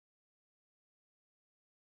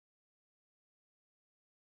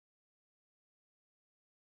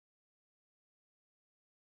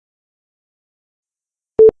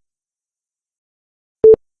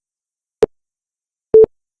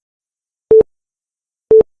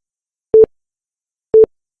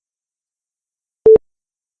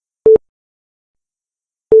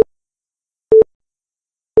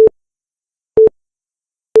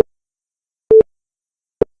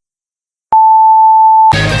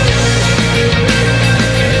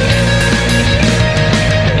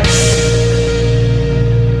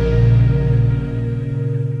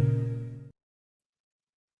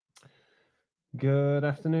Good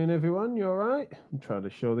afternoon, everyone. You all right? I'm trying to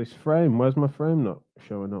show this frame. Where's my frame not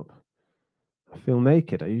showing up? I feel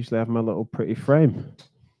naked. I usually have my little pretty frame.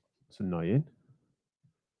 It's annoying.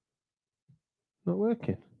 Not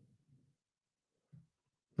working.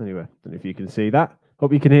 Anyway, don't know if you can see that.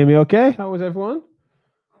 Hope you can hear me okay. How was everyone?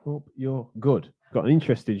 Hope you're good. Got an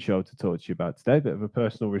interesting show to talk to you about today. Bit of a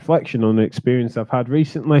personal reflection on an experience I've had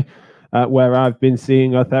recently where I've been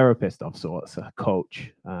seeing a therapist of sorts, a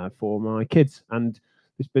coach for my kids. And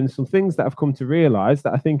there's been some things that I've come to realize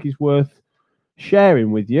that I think is worth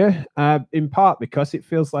sharing with you, in part because it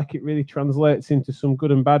feels like it really translates into some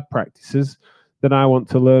good and bad practices that I want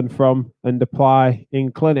to learn from and apply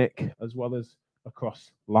in clinic as well as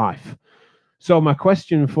across life. So, my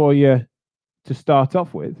question for you to start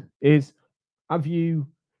off with is, have you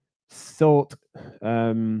thought,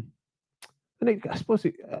 and I suppose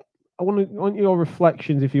I want your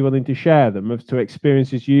reflections, if you're willing to share them, as to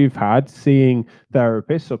experiences you've had seeing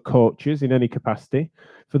therapists or coaches in any capacity.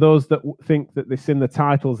 For those that think that they've seen the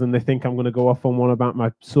titles and they think I'm going to go off on one about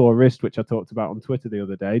my sore wrist, which I talked about on Twitter the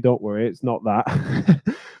other day, don't worry, it's not that.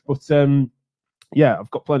 But yeah, I've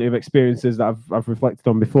got plenty of experiences that I've reflected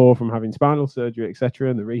on before, from having spinal surgery, etc.,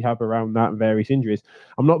 and the rehab around that and various injuries.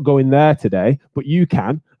 I'm not going there today, but you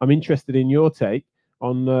can. I'm interested in your take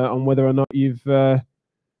on whether or not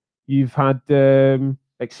you've had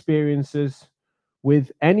experiences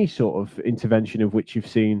with any sort of intervention of which you've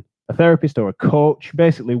seen a therapist or a coach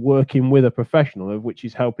basically working with a professional of which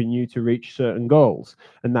is helping you to reach certain goals.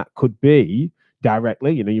 And that could be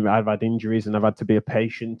directly, I've had injuries and I've had to be a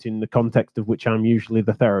patient in the context of which I'm usually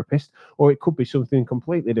the therapist, or it could be something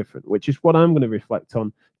completely different, which is what I'm going to reflect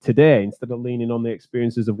on today. Instead of leaning on the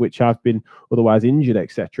experiences of which I've been otherwise injured,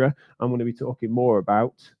 etc., I'm going to be talking more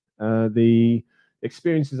about the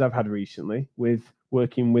experiences I've had recently with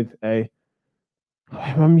working with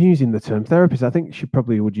I'm using the term therapist. I think she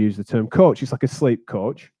probably would use the term coach. It's like a sleep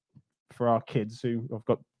coach for our kids who I've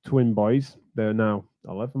got twin boys. They're now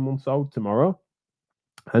 11 months old tomorrow.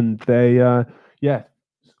 And they,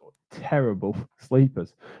 terrible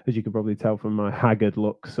sleepers, as you can probably tell from my haggard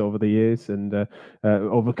looks over the years and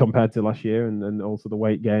over compared to last year, and also the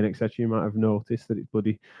weight gain, etc. You might have noticed that it's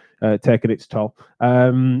bloody taken its toll.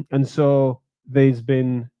 And so there's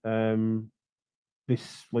been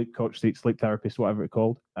this sleep coach, sleep therapist, whatever it's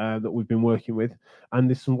called, that we've been working with, and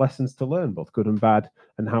there's some lessons to learn, both good and bad,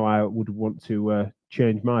 and how I would want to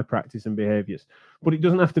change my practice and behaviours. But it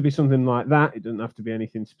doesn't have to be something like that. It doesn't have to be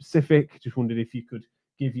anything specific. Just wondered if you could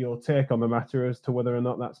give your take on the matter as to whether or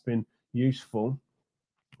not that's been useful,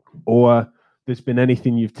 or there's been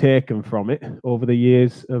anything you've taken from it over the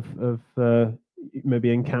years of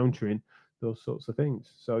maybe encountering those sorts of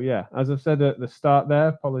things. So yeah, as I've said at the start there,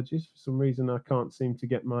 apologies, for some reason I can't seem to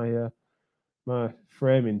get my my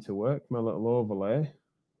framing to work, my little overlay,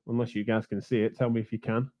 unless you guys can see it. Tell me if you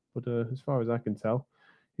can. But as far as I can tell,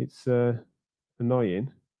 it's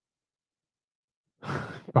annoying.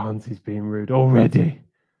 Barnes is being rude already.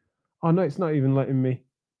 Oh no, it's not even letting me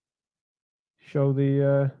show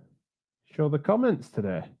the comments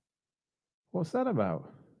today. What's that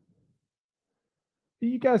about? Are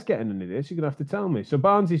you guys getting any of this? You're going to have to tell me. So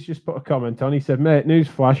Barnsley's just put a comment on. He said, mate,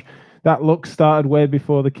 newsflash, that look started way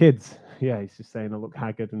before the kids. Yeah, he's just saying I look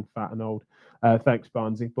haggard and fat and old. Thanks,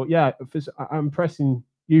 Barnsley. But yeah, I'm pressing,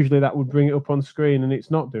 usually that would bring it up on screen and it's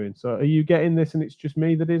not doing. So are you getting this and it's just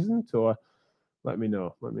me that isn't? Or let me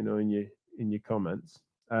know. Let me know in your comments.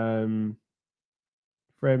 Frame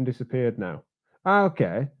disappeared now.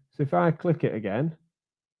 Okay. So if I click it again,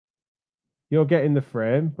 you're getting the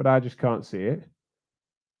frame, but I just can't see it.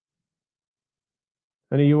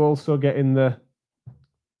 And are you also getting the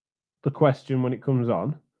question when it comes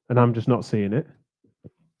on, and I'm just not seeing it?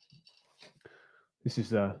 This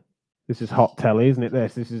is hot telly, isn't it?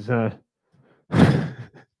 This is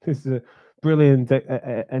this is a brilliant,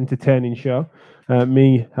 entertaining show.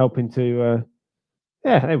 Me helping to,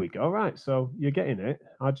 yeah, there we go. Right, so you're getting it.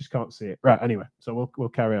 I just can't see it. Right, anyway, so we'll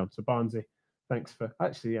carry on. So Barnsey, thanks for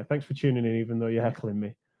tuning in, even though you're heckling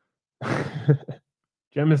me.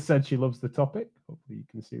 Gemma said she loves the topic. Hopefully you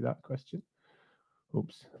can see that question.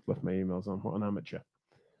 Oops, I've left my emails on. What an amateur.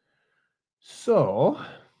 So,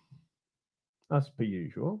 as per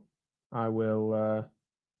usual, I will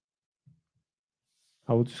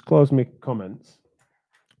just close my comments.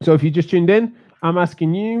 So if you just tuned in, I'm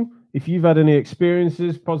asking you if you've had any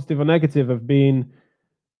experiences, positive or negative, of being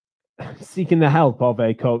seeking the help of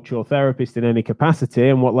a coach or therapist in any capacity,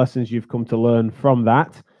 and what lessons you've come to learn from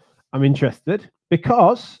that. I'm interested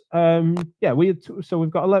because,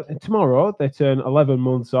 we've got tomorrow, they turn 11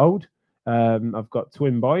 months old. I've got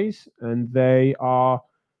twin boys and they are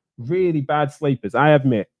really bad sleepers. I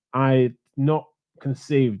admit, I not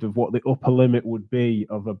conceived of what the upper limit would be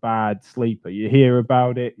of a bad sleeper. You hear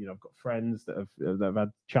about it. I've got friends that have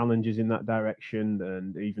had challenges in that direction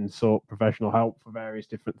and even sought professional help for various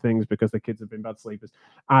different things because their kids have been bad sleepers.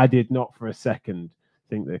 I did not for a second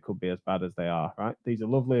think they could be as bad as they are. Right? These are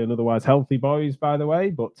lovely and otherwise healthy boys, by the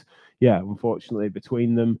way, but yeah, unfortunately,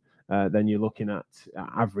 between them. Then you're looking at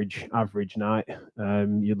average night.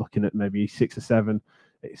 You're looking at maybe 6 or 7.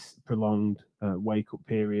 It's prolonged wake up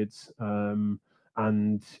periods, and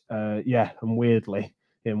weirdly,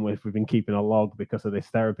 we've been keeping a log because of this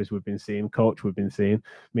therapist we've been seeing, coach we've been seeing,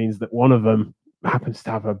 means that one of them happens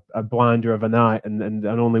to have a blinder of a night and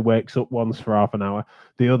only wakes up once for half an hour.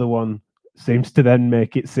 The other one seems to then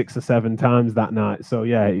make it 6 or 7 times that night. So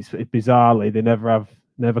yeah, it's bizarrely they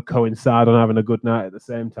never coincide on having a good night at the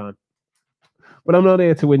same time. But I'm not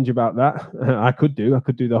here to whinge about that. I could do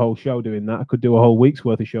the whole show doing that. I could do a whole week's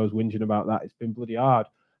worth of shows whinging about that. It's been bloody hard.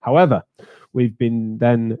 However, we've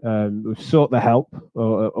sought the help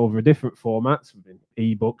over different formats. We've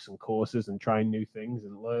been ebooks and courses and trying new things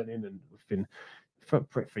and learning, and we've been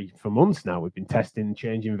for months now. We've been testing,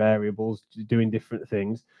 changing variables, doing different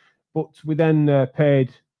things. But we then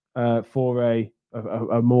paid for a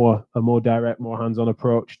more direct, more hands-on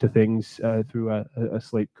approach to things through a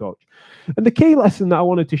sleep coach. And the key lesson that I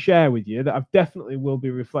wanted to share with you that I definitely will be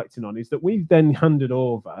reflecting on is that we've then handed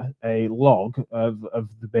over a log of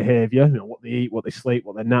the behavior, what they eat, what they sleep,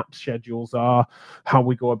 what their nap schedules are, how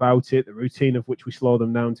we go about it, the routine of which we slow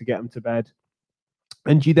them down to get them to bed.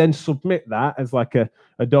 And you then submit that as like a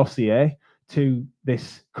dossier to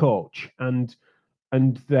this coach, and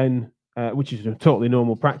then which is a totally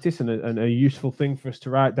normal practice and a useful thing for us to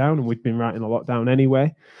write down, and we've been writing a lot down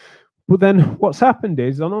anyway. But then what's happened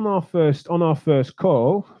is on our first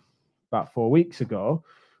call about 4 weeks ago,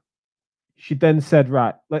 she then said,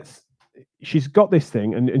 right, she's got this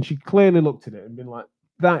thing, and she clearly looked at it and been like,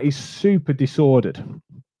 that is super disordered.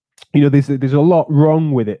 There's a lot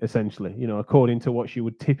wrong with it, essentially, according to what she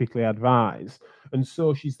would typically advise. And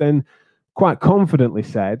so she's then quite confidently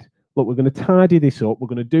said, look, we're going to tidy this up. We're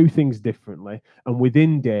going to do things differently. And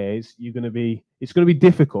within days, it's going to be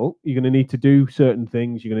difficult. You're going to need to do certain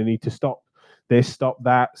things. You're going to need to stop this, stop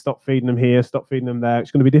that, stop feeding them here, stop feeding them there. It's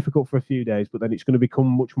going to be difficult for a few days, but then it's going to become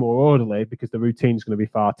much more orderly because the routine is going to be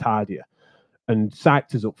far tidier. And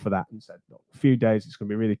psyched us up for that and said, look, a few days, it's going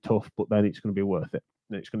to be really tough, but then it's going to be worth it.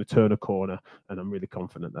 And it's going to turn a corner, and I'm really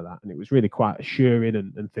confident of that. And it was really quite assuring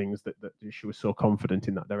and things that she was so confident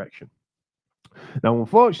in that direction. Now,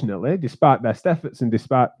 unfortunately, despite best efforts and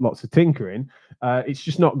despite lots of tinkering, it's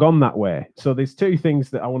just not gone that way. So there's 2 things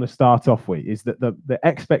that I want to start off with, is that the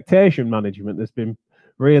expectation management has been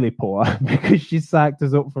really poor because she psyched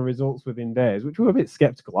us up for results within days, which we were a bit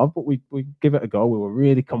skeptical of, but we give it a go. We were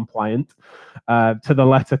really compliant, to the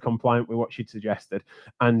letter compliant with what she'd suggested.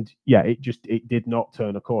 And yeah, it did not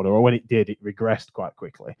turn a corner, or when it did, it regressed quite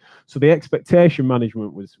quickly. So the expectation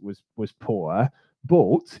management was poor.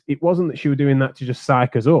 But it wasn't that she was doing that to just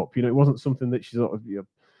psych us up. It wasn't something that she sort of,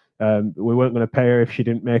 we weren't going to pay her if she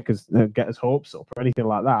didn't make us get us hopes up or anything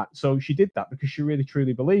like that. So she did that because she really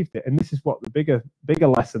truly believed it. And this is what the bigger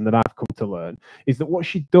lesson that I've come to learn is that what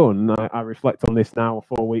she'd done. I reflect on this now,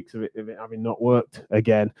 4 weeks of it having not worked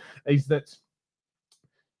again, is that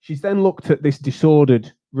she's then looked at this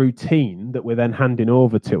disordered routine that we're then handing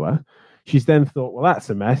over to her. She's then thought, well,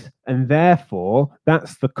 that's a mess, and therefore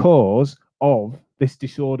that's the cause of this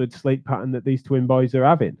disordered sleep pattern that these twin boys are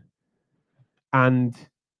having. And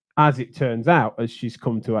as it turns out, as she's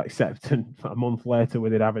come to accept, and a month later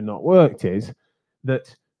with it having not worked, is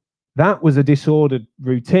that was a disordered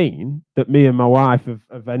routine that me and my wife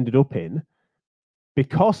have ended up in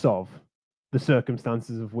because of the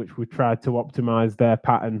circumstances of which we tried to optimize their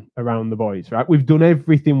pattern around the boys, right? We've done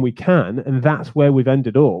everything we can, and that's where we've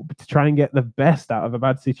ended up to try and get the best out of a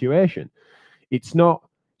bad situation. It's not,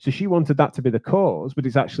 so she wanted that to be the cause, but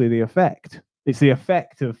it's actually the effect. It's the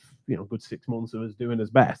effect of, good 6 months of us doing as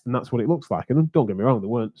best, and that's what it looks like. And don't get me wrong, there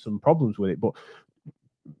weren't some problems with it, but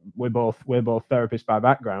we're both therapists by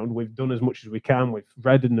background. We've done as much as we can. We've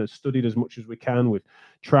read and studied as much as we can. We've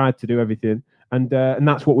tried to do everything, and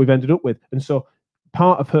that's what we've ended up with. And so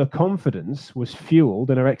part of her confidence was fueled,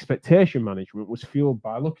 and her expectation management was fueled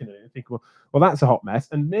by looking at it and thinking, well, that's a hot mess,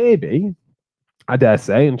 and maybe, I dare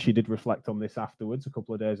say, and she did reflect on this afterwards. A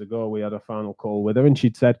couple of days ago, we had a final call with her, and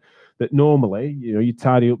she'd said that normally, you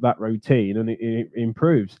tidy up that routine and it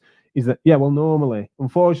improves. is that, yeah, well, normally,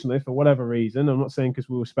 unfortunately, for whatever reason, I'm not saying because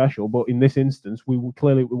we were special, but in this instance, we were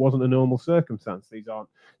clearly, it wasn't a normal circumstance. These aren't,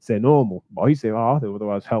 say, normal boys. They are, they're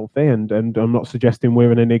otherwise healthy. And I'm not suggesting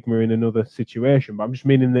we're an enigma in another situation, but I'm just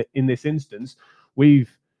meaning that in this instance,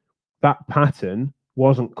 that pattern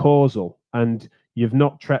wasn't causal. And you've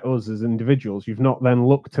not treated us as individuals. You've not then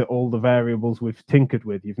looked at all the variables we've tinkered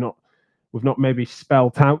with. We've not maybe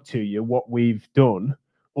spelt out to you what we've done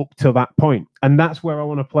up to that point. And that's where I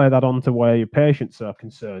want to play that on to where your patients are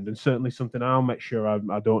concerned. And certainly something I'll make sure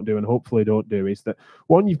I don't do, and hopefully don't do, is that,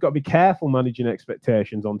 one, you've got to be careful managing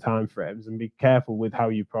expectations on timeframes and be careful with how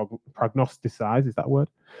you prognosticize, is that a word?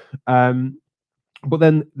 But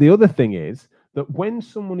then the other thing is that when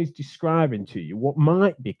someone is describing to you what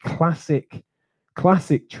might be classic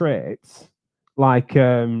traits, like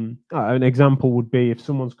an example would be if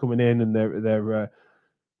someone's coming in and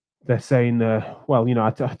they're saying, well, you know,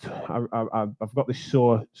 I've got this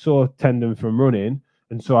sore tendon from running,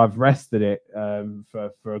 and so I've rested it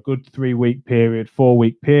for a good 3-week period,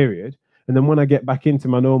 4-week period, and then when I get back into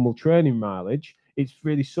my normal training mileage, it's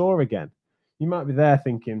really sore again. You might be there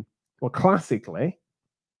thinking, well, classically,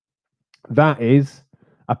 that is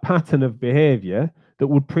a pattern of behavior that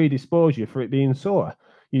would predispose you for it being sore.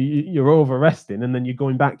 You're over resting and then you're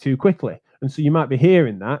going back too quickly. And so you might be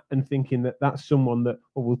hearing that and thinking that that's someone that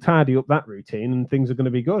will tidy up that routine and things are going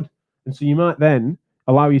to be good. And so you might then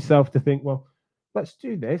allow yourself to think, well, let's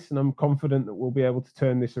do this, and I'm confident that we'll be able to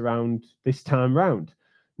turn this around this time round.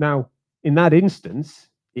 Now, in that instance,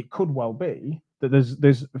 it could well be that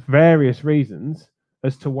there's various reasons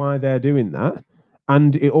as to why they're doing that.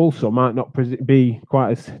 And it also might not be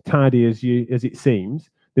quite as tidy as it seems.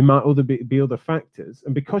 There might be other factors.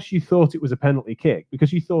 And because you thought it was a penalty kick,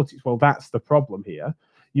 because you thought it's, well, that's the problem here,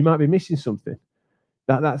 you might be missing something.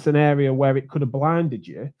 That's an area where it could have blinded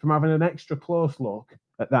you from having an extra close look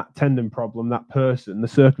at that tendon problem, that person, the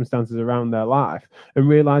circumstances around their life, and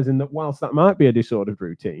realizing that whilst that might be a disordered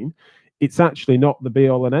routine, it's actually not the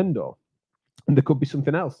be-all and end-all. And there could be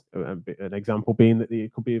something else. An example being that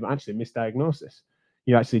it could be actually misdiagnosis.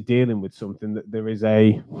 You're actually dealing with something that there is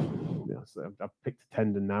a, I've picked a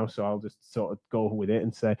tendon now, so I'll just sort of go with it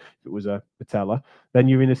and say if it was a patella, then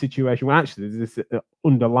you're in a situation where actually there's this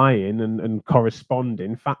underlying and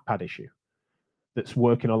corresponding fat pad issue that's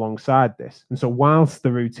working alongside this. And so whilst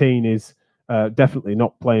the routine is definitely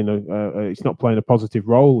not playing it's not playing a positive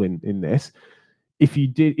role in this, if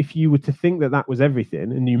you were to think that that was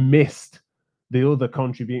everything and you missed the other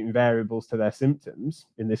contributing variables to their symptoms,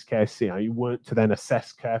 in this case, you weren't to then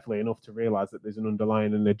assess carefully enough to realize that there's an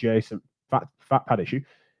underlying and adjacent fat pad issue,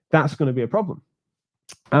 that's going to be a problem.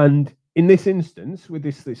 And in this instance, with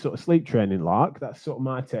this sort of sleep training lark, that's sort of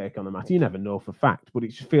my take on the matter. You never know for fact, but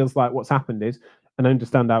it just feels like what's happened is, and I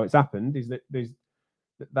understand how it's happened, is that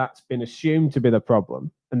that's been assumed to be the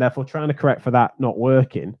problem, and therefore trying to correct for that not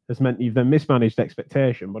working has meant you've then mismanaged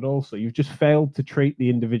expectation, but also you've just failed to treat the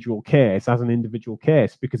individual case as an individual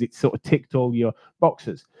case because it's sort of ticked all your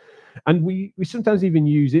boxes. And we sometimes even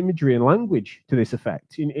use imagery and language to this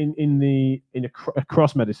effect. In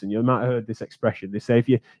cross medicine, you might have heard this expression. They say if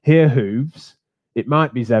you hear hooves, it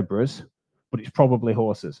might be zebras, but it's probably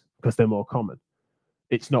horses because they're more common.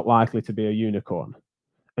 It's not likely to be a unicorn.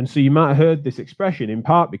 And so you might have heard this expression in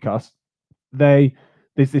part because there's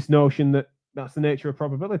this notion that that's the nature of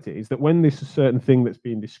probability, is that when there's a certain thing that's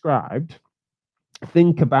being described,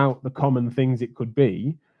 think about the common things it could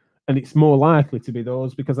be, and it's more likely to be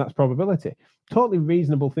those because that's probability. Totally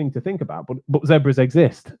reasonable thing to think about, but zebras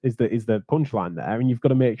exist is the punchline there, and you've got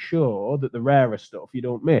to make sure that the rarer stuff you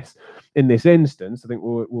don't miss. In this instance, I think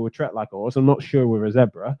we were treated like a horse. I'm not sure we're a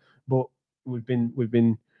zebra, but we've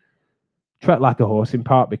been treated like a horse in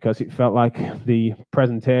part because it felt like the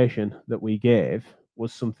presentation that we gave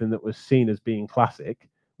was something that was seen as being classic,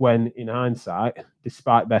 when in hindsight,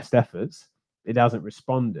 despite best efforts, it hasn't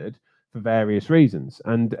responded for various reasons.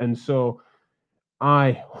 And so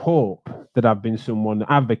I hope that I've been someone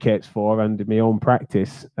that advocates for, and in my own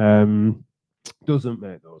practice doesn't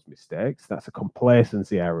make those mistakes. That's a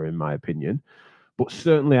complacency error in my opinion. But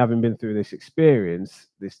certainly, having been through this experience,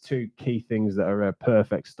 there's two key things that are a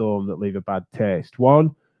perfect storm that leave a bad taste.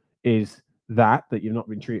 One is that you've not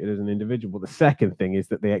been treated as an individual. But the second thing is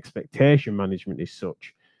that the expectation management is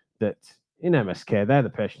such that in MSK, they're the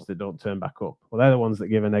patients that don't turn back up, or they're the ones that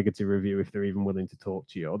give a negative review if they're even willing to talk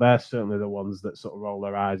to you, or they're certainly the ones that sort of roll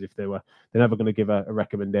their eyes if they're never going to give a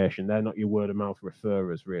recommendation. They're not your word of mouth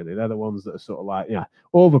referrers, really. They're the ones that are sort of like, yeah,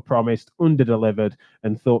 overpromised, underdelivered,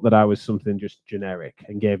 and thought that I was something just generic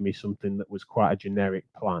and gave me something that was quite a generic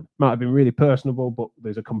plan. Might have been really personable, but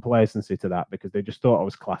there's a complacency to that because they just thought I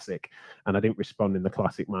was classic and I didn't respond in the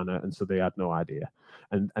classic manner, and so they had no idea.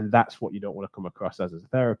 And that's what you don't want to come across as a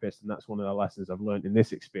therapist, and that's one of the lessons I've learned in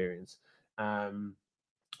this experience,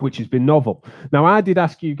 which has been novel. Now, I did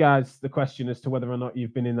ask you guys the question as to whether or not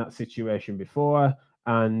you've been in that situation before,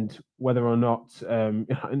 and whether or not, and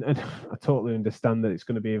I totally understand that it's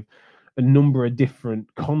going to be a number of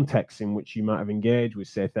different contexts in which you might have engaged with,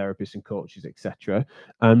 say, therapists and coaches, etc.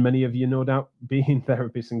 And many of you, no doubt, being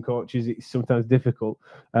therapists and coaches, it's sometimes difficult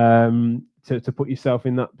to put yourself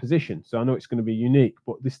in that position. So I know it's going to be unique,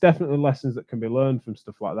 but there's definitely lessons that can be learned from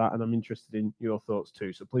stuff like that. And I'm interested in your thoughts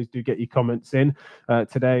too. So please do get your comments in.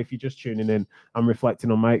 Today, if you're just tuning in, I'm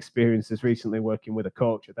reflecting on my experiences recently working with a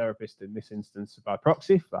coach, a therapist, in this instance by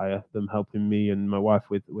proxy, via them helping me and my wife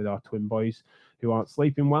with our twin boys who aren't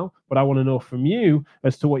sleeping well. But I want to know from you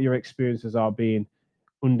as to what your experiences are being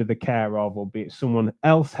under the care of, or be it someone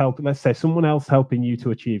else helping, let's say someone else helping you to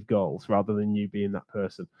achieve goals rather than you being that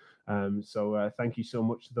person. So thank you so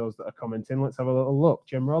much to those that are commenting. Let's have a little look.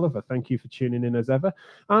 Gemma Oliver, thank you for tuning in as ever.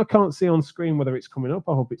 I can't see on screen whether it's coming up.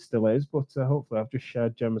 I hope it still is, but hopefully I've just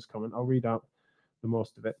shared Gemma's comment. I'll read out the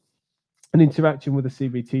most of it. An interaction with a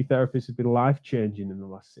CBT therapist has been life-changing in the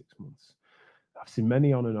last 6 months. I've seen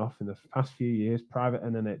many on and off in the past few years, private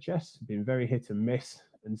and NHS, been very hit and miss,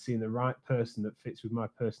 and seeing the right person that fits with my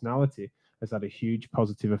personality has had a huge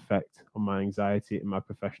positive effect on my anxiety in my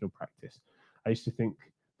professional practice. I used to think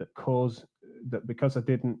that because I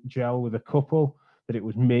didn't gel with a couple, that it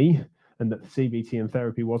was me, and that CBT and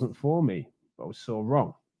therapy wasn't for me. But I was so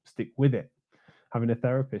wrong. Stick with it. Having a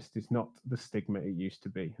therapist is not the stigma it used to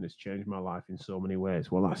be, and it's changed my life in so many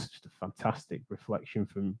ways. Well, that's just a fantastic reflection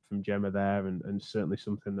from Gemma there, and certainly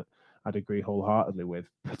something that I'd agree wholeheartedly with,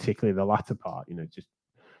 particularly the latter part. Just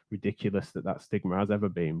ridiculous that stigma has ever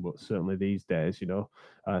been, but certainly these days,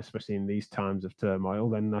 especially in these times of turmoil,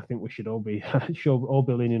 then I think we should all be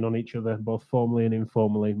leaning on each other, both formally and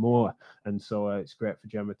informally, more. And so it's great for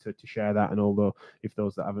Gemma to share that. And although if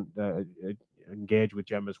those that haven't engage with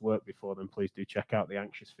Gemma's work before, then please do check out the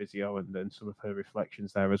Anxious Physio and then some of her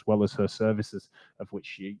reflections there, as well as her services, of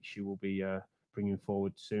which she will be bringing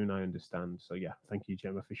forward soon, I understand. So yeah, thank you,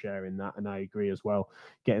 Gemma, for sharing that. And I agree as well.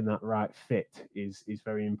 Getting that right fit is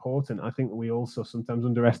very important. I think we also sometimes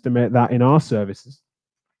underestimate that in our services,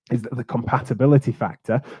 is that the compatibility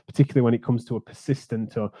factor, particularly when it comes to a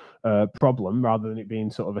persistent problem, rather than it being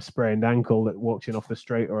sort of a sprained ankle that walks in off the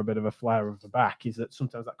straight or a bit of a flare of the back, is that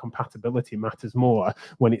sometimes that compatibility matters more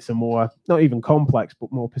when it's a more, not even complex,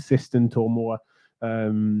 but more persistent or more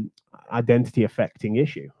identity affecting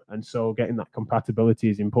issue. And so getting that compatibility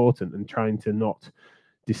is important, and trying to not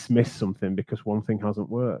dismiss something because one thing hasn't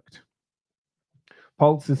worked.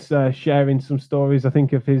 Pulse is sharing some stories, I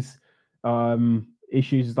think, of his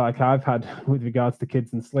issues like I've had with regards to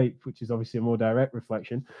kids and sleep, which is obviously a more direct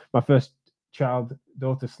reflection. My first child's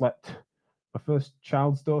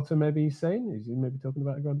daughter, maybe he's saying, is he maybe talking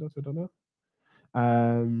about a granddaughter? I don't know.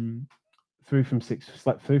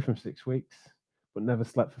 Slept through from 6 weeks, but never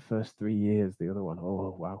slept for the first 3 years. The other one,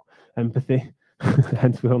 oh wow, empathy.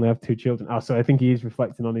 Hence we only have 2 children. Oh, so I think he is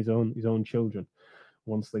reflecting on his own children.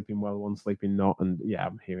 One sleeping well, one sleeping not. And yeah,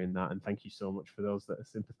 I'm hearing that. And thank you so much for those that are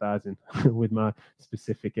sympathizing with my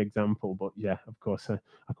specific example. But yeah, of course, I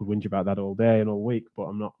could whinge about that all day and all week, but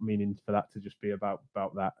I'm not meaning for that to just be about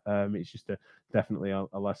that. It's just definitely a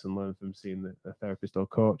lesson learned from seeing the therapist or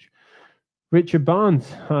coach. Richard Barnes.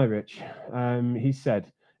 Hi, Rich. He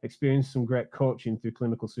said, experienced some great coaching through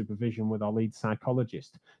clinical supervision with our lead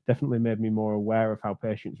psychologist. Definitely made me more aware of how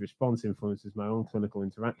patients' response influences my own clinical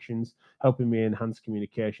interactions, helping me enhance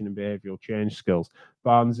communication and behavioural change skills.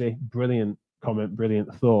 Barnesy, brilliant comment,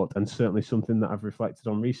 brilliant thought, and certainly something that I've reflected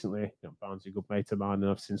on recently. Barnesy, a good mate of mine, and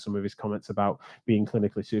I've seen some of his comments about being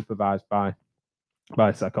clinically supervised by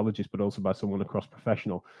a psychologist, but also by someone cross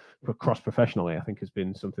professionally, I think has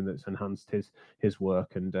been something that's enhanced his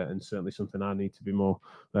work, and certainly something I need to be more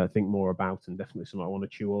think more about, and definitely something I want to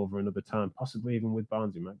chew over another time, possibly even with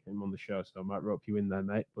Barnesy. Might get him on the show, so I might rope you in there,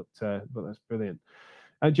 mate. But that's brilliant.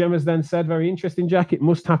 Gemma's then said, very interesting, Jack. It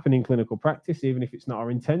must happen in clinical practice, even if it's not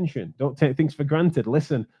our intention. Don't take things for granted.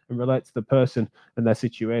 Listen and relate to the person and their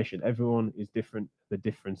situation. Everyone is different. The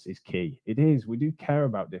difference is key. It is. We do care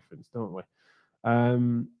about difference, don't we?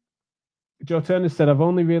 Joe Turner said, I've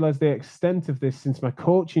only realized the extent of this since my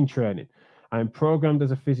coaching training. I am programmed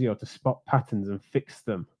as a physio to spot patterns and fix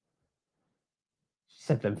them. She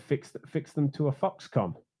said then fix them to a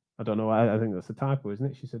Foxconn. I don't know. I think that's a typo, isn't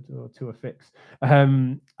it? She said to a fix.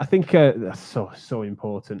 I think that's so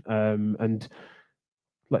important. And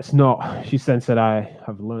let's not. She then said, I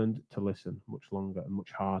have learned to listen much longer and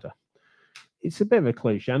much harder. It's a bit of a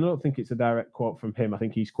cliche. I don't think it's a direct quote from him. I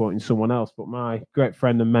think he's quoting someone else. But my great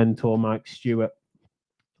friend and mentor, Mike Stewart,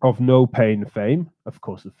 of No Pain fame, of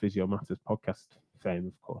course, of Physio Matters podcast fame,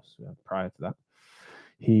 of course, prior to that,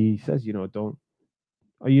 he says,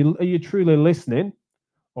 are you truly listening,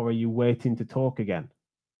 or are you waiting to talk again?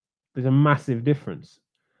 There's a massive difference.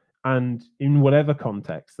 And in whatever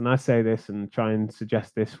context, and I say this and try and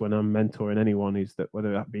suggest this when I'm mentoring anyone, is that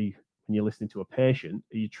whether that be when you're listening to a patient,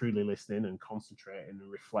 are you truly listening and concentrating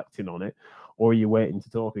and reflecting on it, or are you waiting to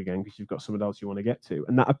talk again because you've got something else you want to get to?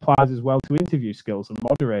 And that applies as well to interview skills and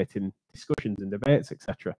moderating discussions and debates,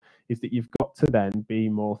 etc. Is that you've got to then be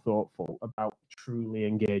more thoughtful about truly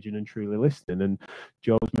engaging and truly listening. And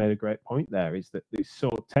Joe's made a great point there, is that it's so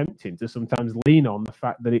tempting to sometimes lean on the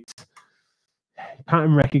fact that it's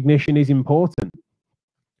pattern recognition is important.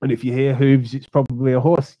 And if you hear hooves, it's probably a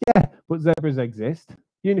horse. Yeah, but zebras exist.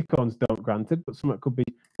 Unicorns don't, granted, but something could be,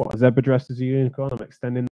 a zebra dressed as a unicorn. I'm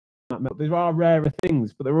extending that. There are rarer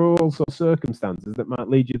things, but there are also circumstances that might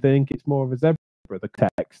lead you to think it's more of a zebra. The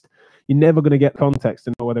text, you're never going to get context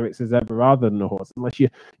to know whether it's a zebra rather than a horse unless you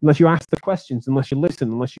ask the questions, unless you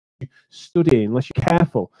listen, unless you study, unless you're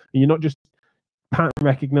careful, and you're not just pattern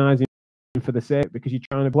recognizing for the sake because you're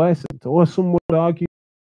trying to place it. Or some would argue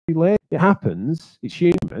it happens, it's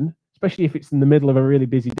human, especially if it's in the middle of a really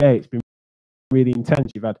busy day. It's been really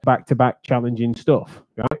intense. You've had back-to-back challenging stuff,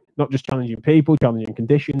 right? Not just challenging people, challenging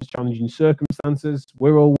conditions, challenging circumstances.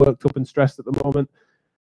 We're all worked up and stressed at the moment,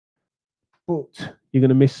 but you're going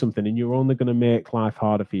to miss something, and you're only going to make life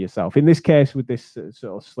harder for yourself. In this case, with this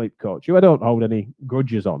sort of sleep coach, who I don't hold any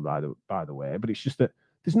grudges on, by the way, but it's just that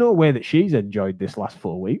there's no way that she's enjoyed this last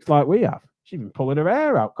 4 weeks like we have. She's been pulling her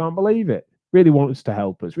hair out. Can't believe it. Really wants to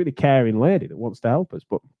help us. Really caring lady that wants to help us.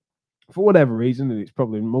 But for whatever reason, and it's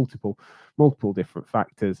probably multiple different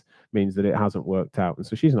factors, means that it hasn't worked out. And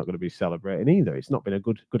so she's not going to be celebrating either. It's not been a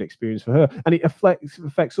good experience for her. And it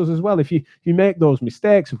affects us as well. If you make those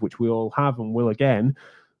mistakes, of which we all have and will again,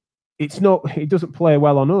 it doesn't play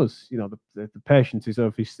well on us. The patient is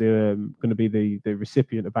obviously going to be the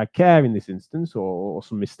recipient of bad care in this instance, or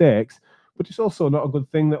some mistakes. But it's also not a good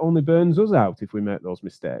thing that only burns us out if we make those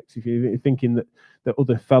mistakes. If you're thinking that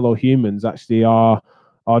other fellow humans actually are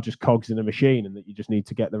just cogs in a machine, and that you just need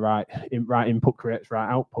to get the right input creates right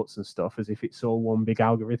outputs and stuff, as if it's all one big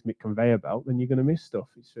algorithmic conveyor belt, then you're going to miss stuff.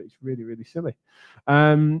 It's really, really silly.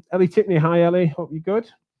 Ellie Tickney, hi Ellie, hope you're good.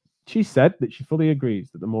 She said that she fully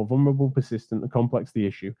agrees that the more vulnerable, persistent, and complex the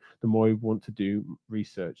issue, the more you want to do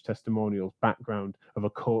research, testimonials, background of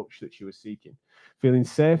a coach that she was seeking. Feeling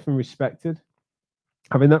safe and respected,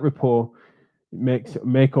 having that rapport makes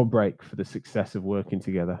make or break for the success of working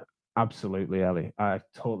together. Absolutely, Ellie. I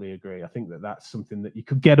totally agree. I think that's something that you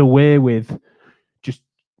could get away with just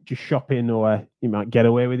shopping, or you might get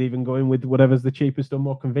away with even going with whatever's the cheapest or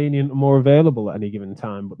more convenient or more available at any given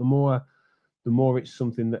time. But the more it's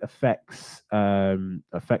something that affects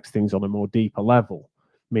things on a more deeper level,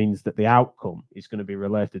 means that the outcome is going to be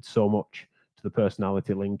related so much to the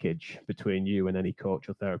personality linkage between you and any coach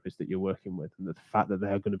or therapist that you're working with, and the fact that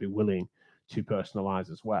they're going to be willing to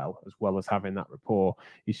personalize as well as having that rapport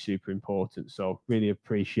is super important. So really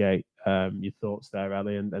appreciate your thoughts there,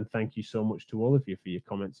 Ellie, and thank you so much to all of you for your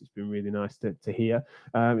comments. It's been really nice to hear.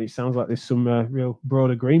 It sounds like there's some real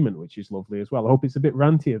broad agreement, which is lovely as well. I hope it's a bit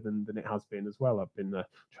rantier than it has been as well. I've been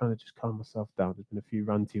trying to just calm myself down. There's been a few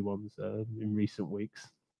ranty ones in recent weeks,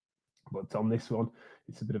 but on this one,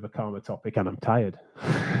 it's a bit of a calmer topic, and I'm tired.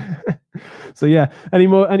 So yeah, any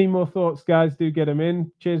more thoughts, guys? Do get them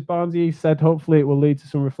in. Cheers, Barnesy said. Hopefully, it will lead to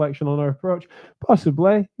some reflection on our approach.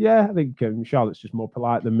 Possibly, yeah. I think Charlotte's just more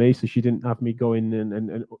polite than me, so she didn't have me going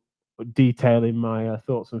and detailing my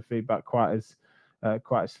thoughts and feedback quite as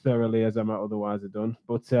thoroughly as I might otherwise have done.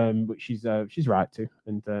 But she's right to,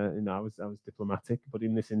 and I was diplomatic. But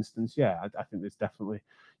in this instance, yeah, I think there's definitely,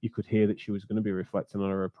 you could hear that she was going to be reflecting on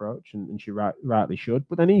her approach, and she rightly should.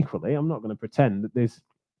 But then equally, I'm not going to pretend that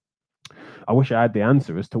I wish I had the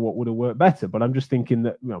answer as to what would have worked better, but I'm just thinking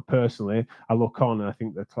that, personally, I look on and I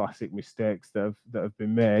think the classic mistakes that have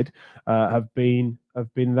been made have been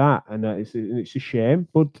that, and it's a shame,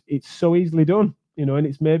 but it's so easily done, and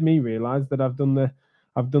it's made me realise that I've done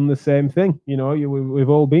the same thing. We've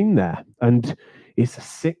all been there, and it's a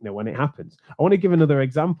sickener when it happens. I want to give another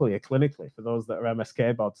example here clinically for those that are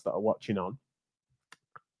MSK bods that are watching on.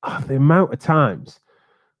 the amount of times,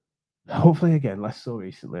 hopefully again, less so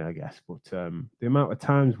recently, I guess, but the amount of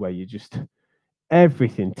times where you just,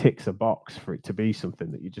 everything ticks a box for it to be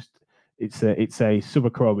something that you just, it's a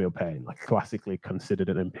subacromial pain, like classically considered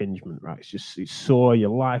an impingement, right? It's sore, you're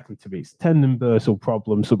likely to be, it's tendon bursal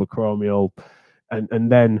problem, subacromial,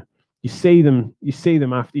 and then you see them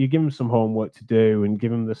after you give them some homework to do and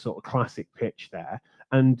give them the sort of classic pitch there,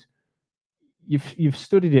 and you've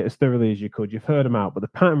studied it as thoroughly as you could, you've heard them out, but the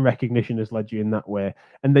pattern recognition has led you in that way,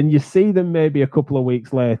 and then you see them maybe a couple of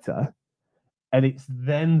weeks later, and it's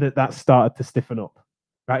then that started to stiffen up,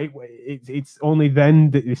 right? It's only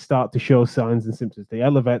then that they start to show signs and symptoms. They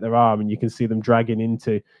elevate their arm, and you can see them dragging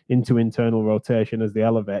into internal rotation as they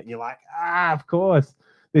elevate, and you're like, of course,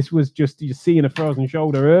 this was just, you're seeing a frozen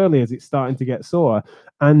shoulder early as it's starting to get sore.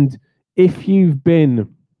 And if you've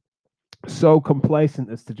been so complacent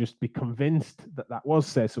as to just be convinced that that was,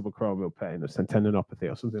 say, subacromial pain or tendinopathy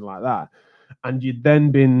or something like that, and you'd then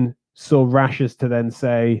been so rash as to then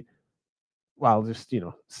say, well, just,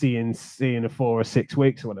 seeing in 4 or 6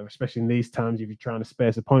 weeks or whatever, especially in these times if you're trying to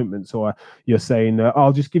space appointments, or you're saying,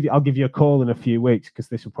 I'll give you a call in a few weeks because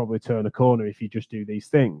this will probably turn a corner if you just do these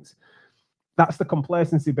things. That's the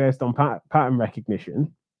complacency based on pattern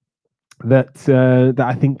recognition that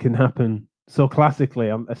I think can happen so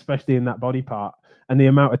classically, especially in that body part, and the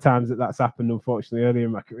amount of times that's happened, unfortunately, earlier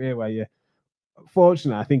in my career, where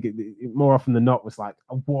fortunately, I think it more often than not was like,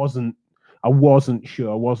 I wasn't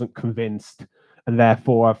sure, I wasn't convinced, and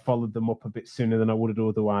therefore I followed them up a bit sooner than I would have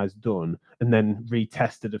otherwise done, and then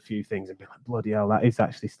retested a few things and be like, bloody hell, that is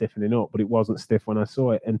actually stiffening up, but it wasn't stiff when I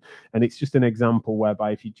saw it. And it's just an example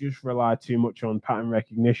whereby if you just rely too much on pattern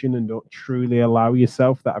recognition and don't truly allow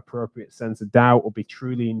yourself that appropriate sense of doubt, or be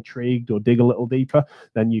truly intrigued, or dig a little deeper,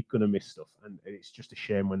 then you're going to miss stuff. And it's just a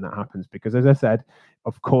shame when that happens, because as I said,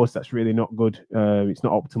 of course, that's really not good. It's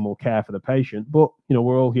not optimal care for the patient, but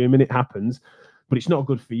we're all human, it happens. But it's not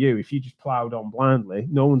good for you. If you just plowed on blindly,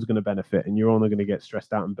 no one's going to benefit, and you're only going to get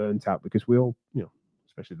stressed out and burnt out, because we all,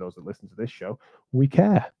 especially those that listen to this show, we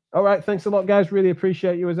care. All right, thanks a lot, guys. Really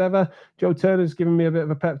appreciate you as ever. Joe Turner's given me a bit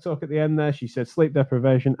of a pep talk at the end there. She said, sleep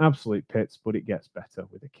deprivation, absolute pits, but it gets better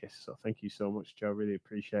with a kiss. So thank you so much, Joe. Really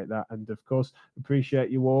appreciate that. And of course, appreciate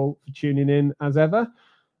you all for tuning in as ever.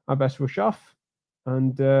 I best rush off,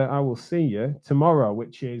 and I will see you tomorrow,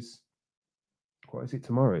 which is, what is it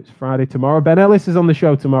tomorrow? It's Friday tomorrow. Ben Ellis is on the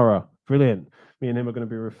show tomorrow. Brilliant. Me and him are going to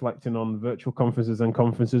be reflecting on virtual conferences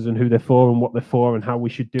and who they're for and what they're for and how we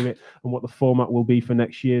should do it and what the format will be for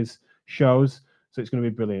next year's shows. So it's going to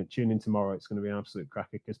be brilliant. Tune in tomorrow. It's going to be an absolute cracker,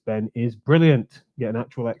 because Ben is brilliant. Get an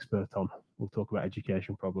actual expert on. We'll talk about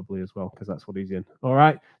education probably as well, because that's what he's in. All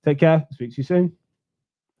right. Take care. Speak to you soon.